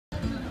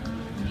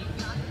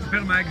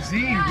Pedal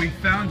Magazine. We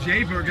found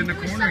Jaybird in the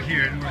corner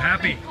here, and we're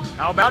happy.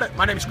 How about it?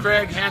 My name is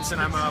Craig Hanson.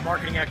 I'm a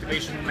marketing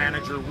activation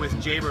manager with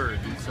Jaybird.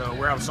 So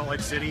we're out of Salt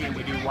Lake City, and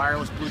we do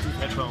wireless Bluetooth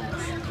headphones.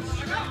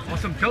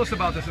 Awesome. Tell us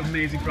about this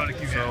amazing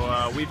product you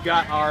have. So we've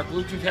got our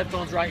Bluetooth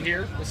headphones right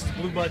here. This is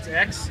BlueBuds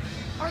X.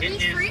 Are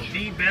these free?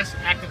 The best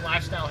active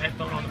lifestyle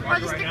headphone on the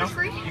market right now.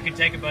 Free? You can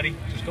take it, buddy.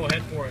 Just go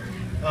ahead for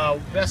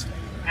it. Best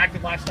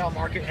active lifestyle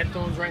market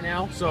headphones right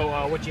now.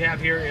 So what you have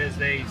here is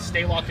they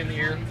stay locked in the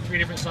ear. 3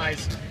 different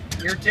size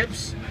ear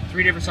tips,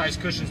 3 different size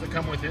cushions that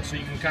come with it, so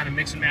you can kind of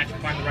mix and match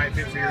and find the right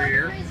fit for your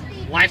ear.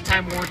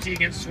 Lifetime warranty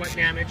against sweat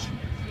damage.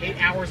 8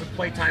 hours of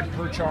playtime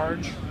per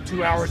charge.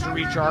 2 hours to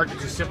recharge.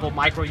 It's a simple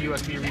micro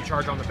USB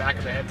recharge on the back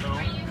of the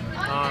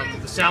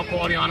headphone. The sound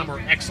quality on them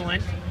are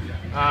excellent.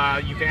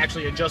 You can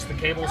actually adjust the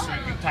cable so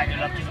you can tighten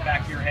it up to the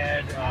back of your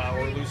head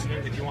or loosen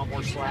it if you want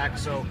more slack.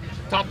 So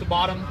top to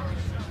bottom,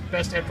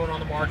 best headphone on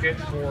the market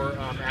for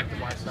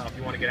active lifestyle if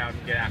you want to get out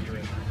and get after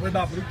it. What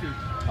about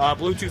Bluetooth?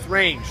 Bluetooth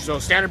range. So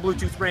standard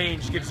Bluetooth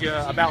range gives you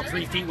about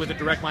 3 feet with a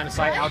direct line of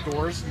sight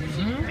outdoors.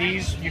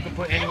 These you can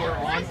put anywhere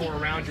on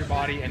or around your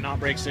body and not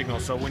break signal.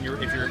 So when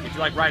if you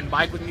like riding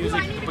bike with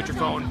music, you can put your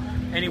phone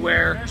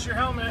anywhere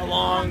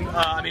along.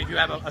 I mean, if you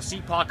have a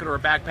seat pocket or a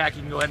backpack,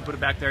 you can go ahead and put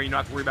it back there. You don't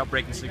have to worry about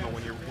breaking signal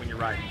when you're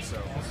riding.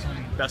 So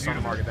best on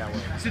the market that way.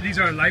 So these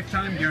are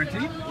lifetime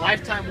guaranteed?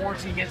 Lifetime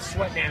warranty against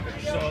sweat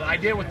damage. So the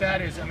idea with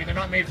that is, I mean, they're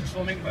not made for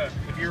swimming, but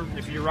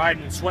if you're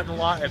riding and sweating a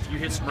lot, if you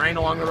hit some rain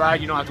along the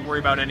ride, you don't have to worry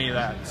about any of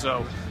that.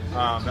 So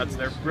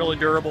they're really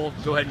durable.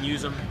 Go ahead and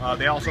use them.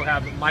 They also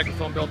have a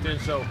microphone built in,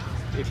 so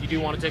if you do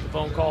want to take a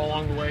phone call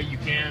along the way, you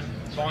can.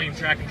 Volume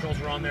track controls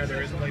are on there.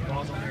 There is a late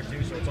pause on there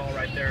too, so it's all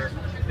right there.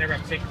 You never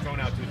have to take your phone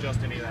out to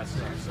adjust any of that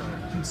stuff. So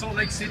in Salt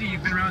Lake City,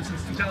 you've been around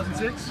since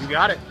 2006? You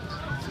got it.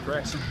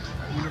 Correct.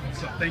 Wonderful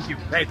stuff. Thank you.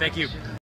 Hey, thank you.